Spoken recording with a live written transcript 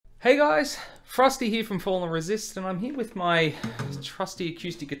Hey guys, Frosty here from Fall and Resist, and I'm here with my trusty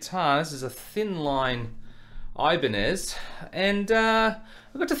acoustic guitar. This is a thin line Ibanez, and I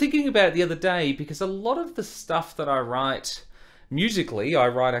got to thinking about it the other day because a lot of the stuff that I write musically, I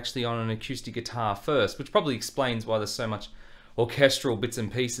write actually on an acoustic guitar first, which probably explains why there's so much orchestral bits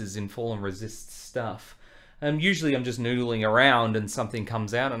and pieces in Fall and Resist stuff. Usually I'm just noodling around and something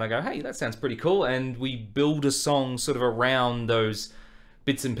comes out and I go, hey, that sounds pretty cool, and we build a song sort of around those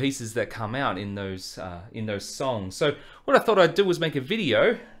bits and pieces that come out in those songs. So what I thought I'd do was make a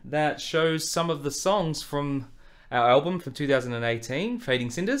video that shows some of the songs from our album from 2018, Fading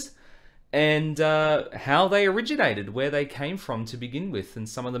Cinders, and how they originated, where they came from to begin with, and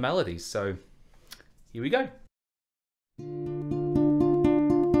some of the melodies. So here we go.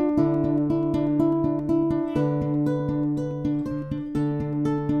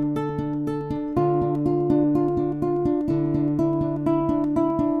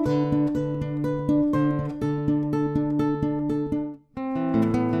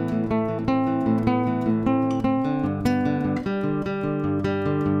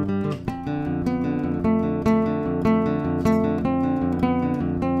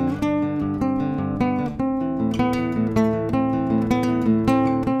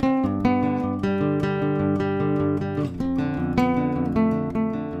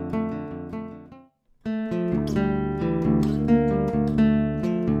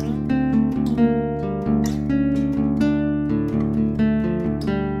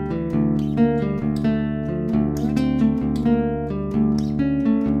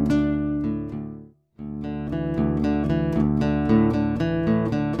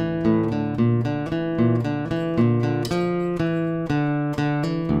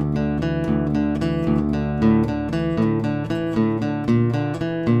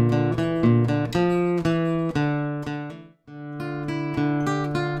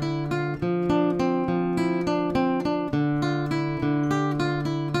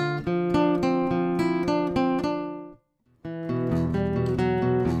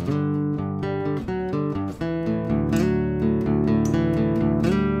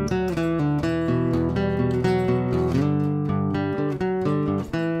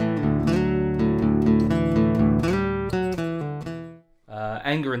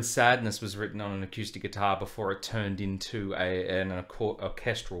 Anger and Sadness was written on an acoustic guitar before it turned into an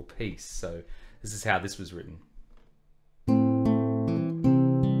orchestral piece. So this is how this was written.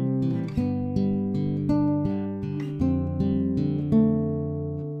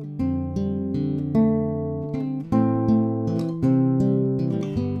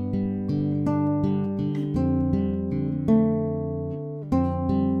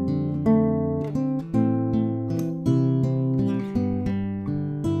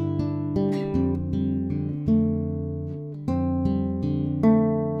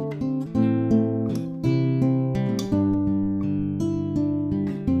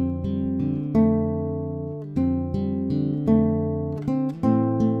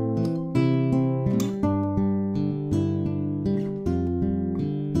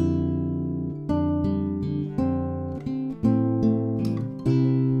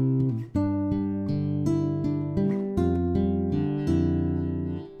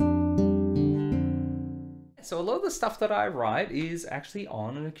 So a lot of the stuff that I write is actually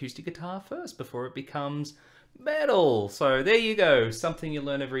on an acoustic guitar first before it becomes metal. So there you go, something you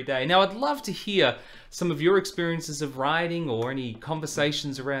learn every day. Now I'd love to hear some of your experiences of writing or any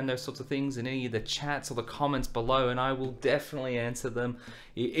conversations around those sorts of things in any of the chats or the comments below, and I will definitely answer them,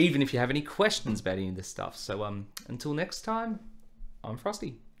 even if you have any questions about any of this stuff. So until next time, I'm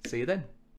Frosty. See you then.